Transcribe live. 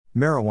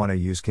Marijuana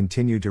use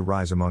continued to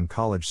rise among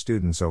college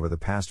students over the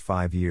past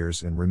 5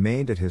 years and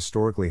remained at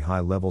historically high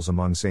levels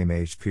among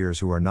same-aged peers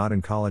who are not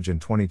in college in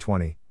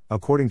 2020,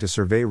 according to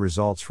survey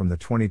results from the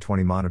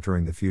 2020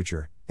 Monitoring the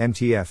Future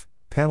 (MTF)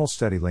 panel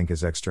study. Link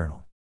is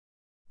external.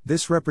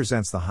 This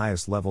represents the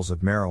highest levels of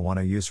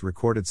marijuana use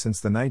recorded since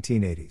the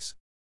 1980s.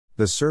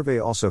 The survey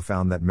also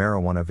found that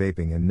marijuana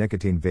vaping and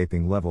nicotine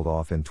vaping leveled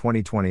off in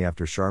 2020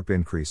 after sharp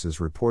increases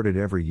reported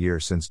every year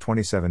since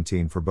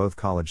 2017 for both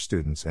college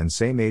students and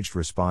same-aged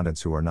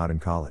respondents who are not in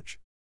college.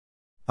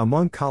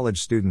 Among college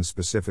students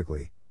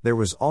specifically, there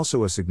was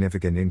also a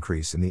significant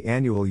increase in the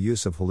annual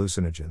use of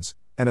hallucinogens,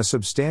 and a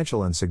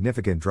substantial and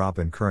significant drop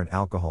in current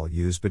alcohol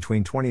use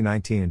between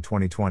 2019 and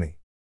 2020.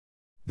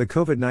 The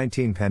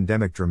COVID-19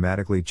 pandemic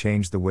dramatically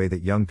changed the way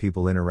that young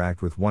people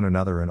interact with one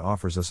another and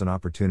offers us an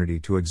opportunity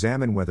to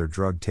examine whether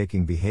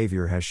drug-taking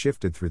behavior has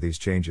shifted through these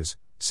changes,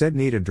 said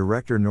NIDA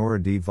Director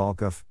Nora D.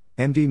 Volkov,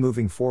 MD.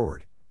 Moving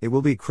forward, it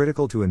will be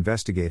critical to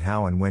investigate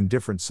how and when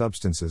different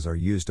substances are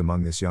used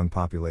among this young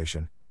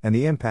population, and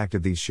the impact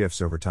of these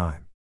shifts over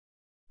time.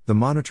 The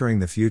Monitoring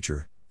the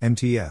Future,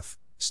 MTF,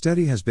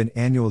 study has been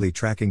annually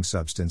tracking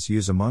substance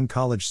use among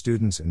college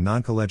students and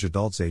non-college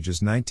adults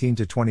ages 19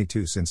 to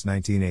 22 since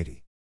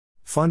 1980.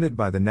 Funded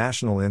by the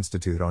National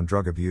Institute on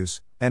Drug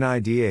Abuse,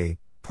 NIDA,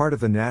 part of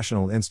the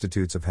National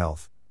Institutes of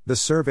Health, the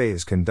survey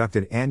is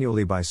conducted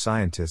annually by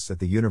scientists at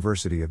the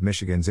University of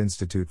Michigan's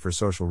Institute for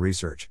Social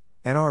Research,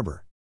 Ann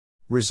Arbor.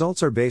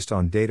 Results are based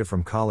on data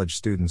from college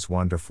students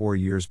 1 to 4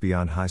 years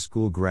beyond high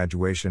school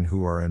graduation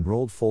who are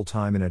enrolled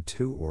full-time in a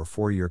 2 or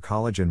 4-year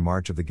college in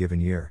March of the given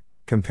year,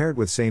 compared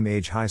with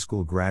same-age high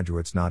school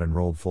graduates not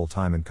enrolled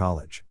full-time in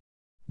college.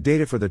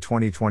 Data for the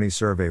 2020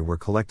 survey were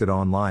collected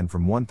online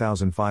from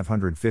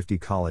 1,550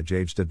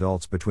 college-aged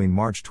adults between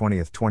March 20,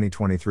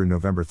 2020 through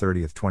November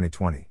 30,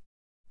 2020.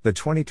 The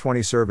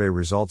 2020 survey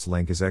results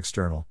link is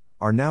external,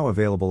 are now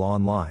available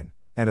online,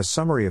 and a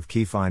summary of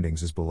key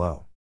findings is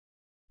below.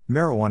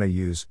 Marijuana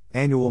use.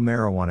 Annual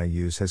marijuana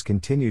use has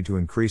continued to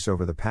increase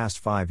over the past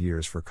 5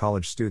 years for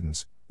college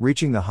students,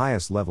 reaching the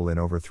highest level in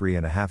over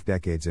 3.5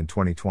 decades in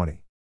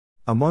 2020.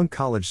 Among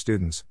college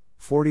students,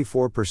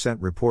 44%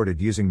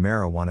 reported using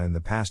marijuana in the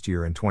past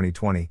year in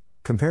 2020,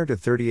 compared to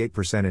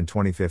 38% in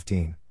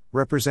 2015,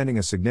 representing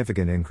a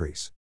significant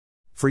increase.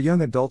 For young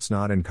adults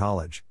not in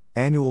college,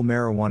 annual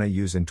marijuana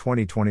use in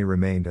 2020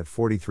 remained at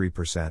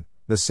 43%,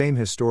 the same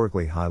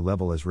historically high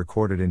level as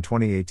recorded in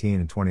 2018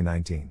 and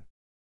 2019.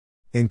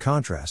 In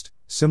contrast,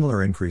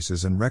 similar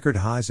increases and record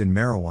highs in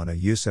marijuana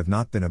use have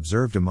not been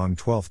observed among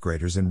 12th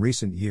graders in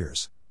recent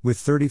years, with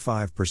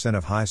 35%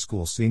 of high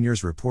school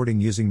seniors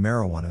reporting using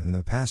marijuana in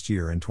the past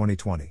year in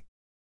 2020.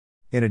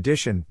 In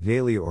addition,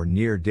 daily or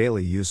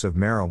near-daily use of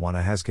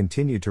marijuana has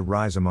continued to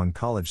rise among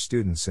college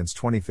students since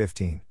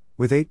 2015,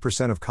 with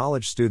 8% of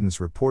college students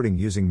reporting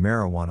using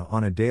marijuana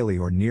on a daily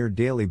or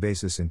near-daily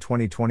basis in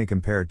 2020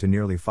 compared to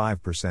nearly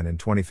 5% in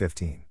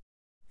 2015.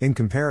 In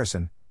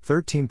comparison,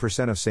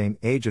 13% of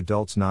same-age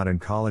adults not in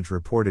college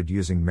reported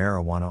using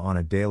marijuana on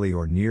a daily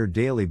or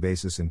near-daily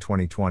basis in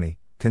 2020,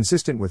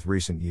 consistent with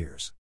recent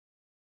years.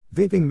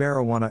 Vaping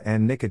marijuana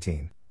and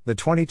nicotine. The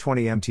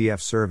 2020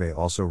 MTF survey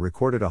also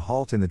recorded a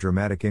halt in the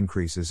dramatic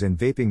increases in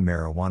vaping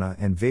marijuana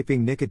and vaping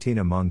nicotine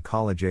among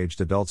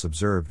college-aged adults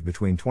observed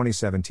between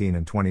 2017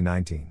 and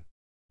 2019.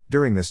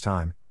 During this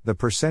time, the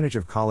percentage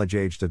of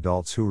college-aged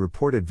adults who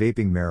reported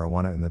vaping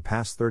marijuana in the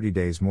past 30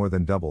 days more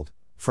than doubled,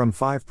 from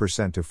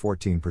 5% to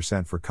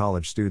 14% for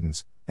college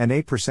students, and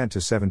 8% to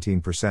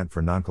 17%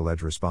 for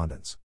non-college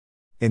respondents.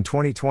 In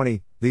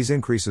 2020, these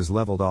increases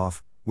leveled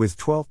off, with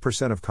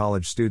 12% of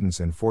college students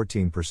and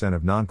 14%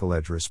 of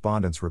non-college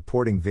respondents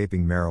reporting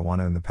vaping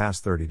marijuana in the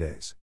past 30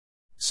 days.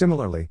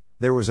 Similarly,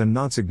 there was a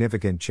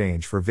non-significant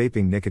change for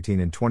vaping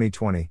nicotine in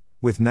 2020,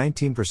 with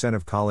 19%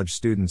 of college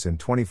students and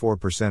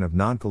 24% of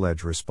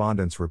non-college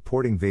respondents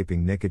reporting vaping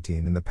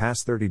nicotine in the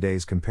past 30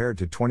 days compared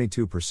to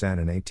 22%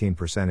 and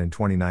 18% in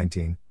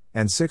 2019,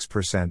 and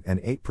 6%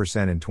 and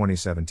 8% in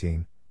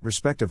 2017,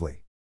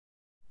 respectively.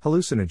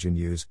 Hallucinogen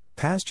use.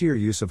 Past year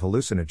use of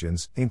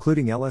hallucinogens,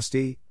 including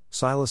LSD,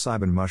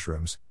 psilocybin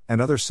mushrooms,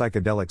 and other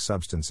psychedelic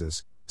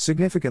substances,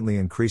 significantly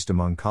increased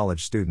among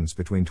college students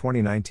between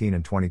 2019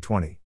 and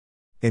 2020.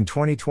 In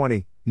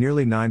 2020,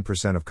 nearly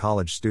 9% of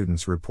college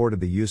students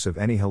reported the use of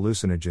any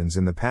hallucinogens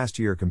in the past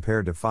year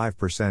compared to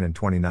 5% in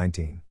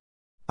 2019.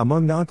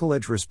 Among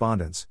non-college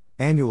respondents,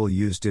 annual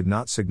use did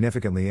not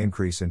significantly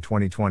increase in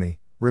 2020,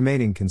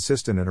 remaining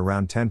consistent at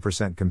around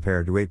 10%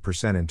 compared to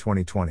 8% in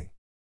 2020.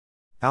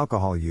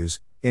 Alcohol use.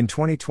 In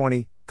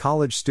 2020,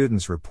 college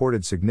students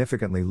reported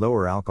significantly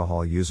lower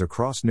alcohol use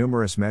across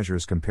numerous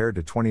measures compared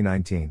to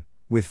 2019,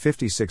 with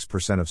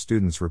 56% of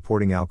students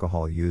reporting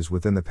alcohol use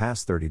within the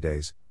past 30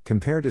 days,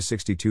 compared to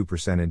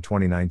 62% in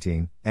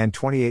 2019, and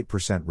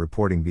 28%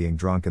 reporting being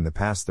drunk in the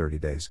past 30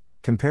 days,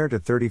 compared to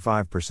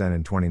 35%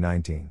 in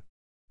 2019.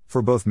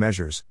 For both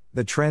measures,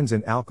 the trends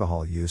in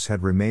alcohol use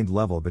had remained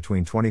level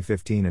between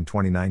 2015 and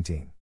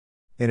 2019.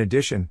 In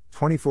addition,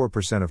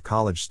 24% of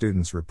college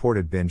students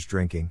reported binge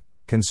drinking,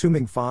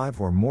 consuming 5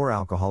 or more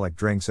alcoholic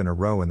drinks in a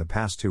row in the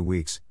past 2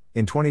 weeks,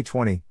 in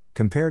 2020,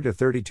 compared to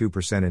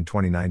 32% in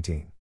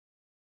 2019.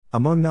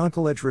 Among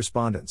non-college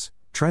respondents,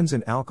 trends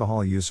in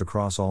alcohol use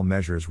across all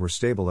measures were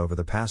stable over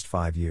the past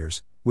 5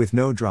 years, with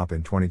no drop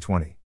in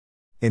 2020.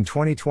 In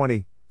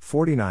 2020,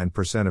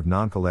 49% of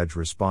non-college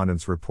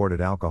respondents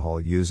reported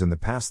alcohol use in the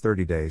past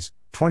 30 days,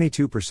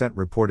 22%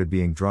 reported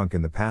being drunk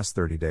in the past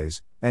 30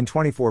 days, and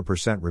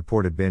 24%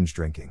 reported binge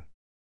drinking.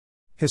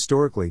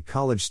 Historically,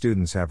 college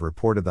students have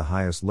reported the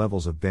highest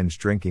levels of binge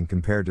drinking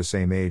compared to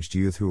same-aged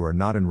youth who are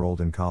not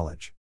enrolled in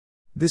college.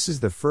 This is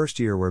the first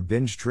year where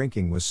binge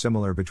drinking was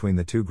similar between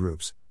the two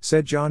groups,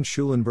 said John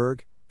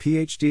Schulenberg,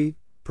 Ph.D.,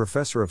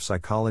 professor of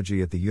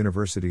psychology at the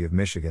University of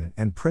Michigan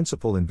and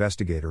principal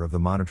investigator of the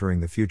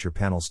Monitoring the Future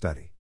panel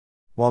study.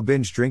 While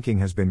binge drinking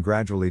has been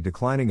gradually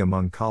declining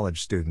among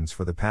college students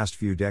for the past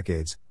few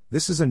decades,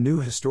 this is a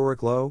new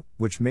historic low,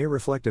 which may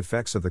reflect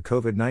effects of the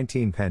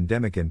COVID-19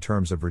 pandemic in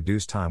terms of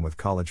reduced time with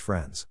college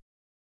friends.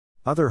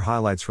 Other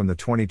highlights from the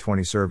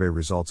 2020 survey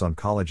results on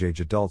college-age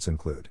adults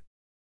include: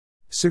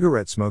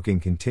 cigarette smoking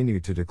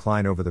continued to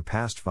decline over the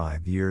past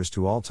 5 years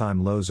to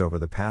all-time lows over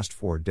the past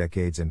 4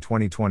 decades in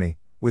 2020,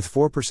 with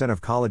 4%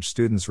 of college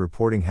students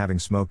reporting having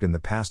smoked in the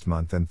past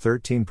month and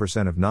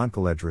 13% of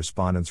non-college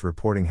respondents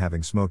reporting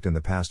having smoked in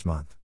the past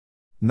month.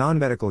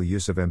 Non-medical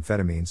use of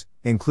amphetamines,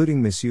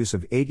 including misuse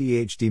of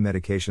ADHD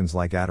medications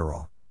like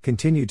Adderall,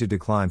 continued to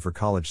decline for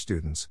college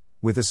students,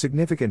 with a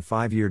significant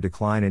 5-year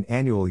decline in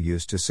annual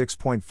use to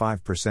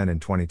 6.5% in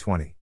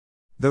 2020.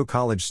 Though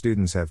college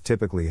students have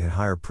typically had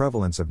higher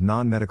prevalence of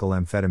non-medical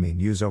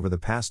amphetamine use over the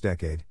past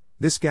decade,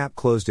 this gap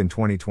closed in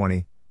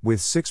 2020, with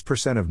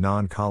 6% of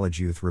non-college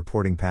youth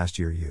reporting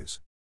past-year use.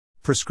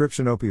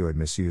 Prescription opioid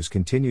misuse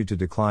continued to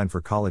decline for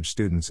college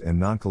students and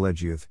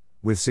non-college youth,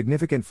 with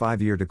significant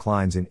 5-year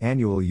declines in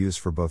annual use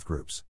for both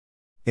groups.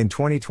 In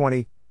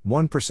 2020,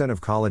 1%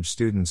 of college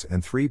students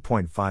and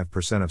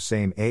 3.5% of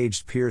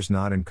same-aged peers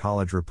not in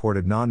college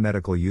reported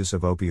non-medical use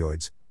of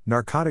opioids,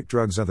 narcotic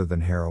drugs other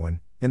than heroin,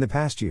 in the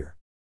past year.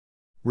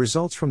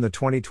 Results from the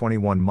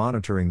 2021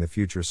 Monitoring the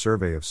Future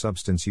survey of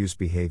substance use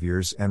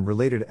behaviors and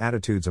related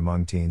attitudes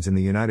among teens in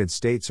the United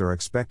States are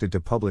expected to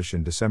publish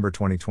in December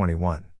 2021.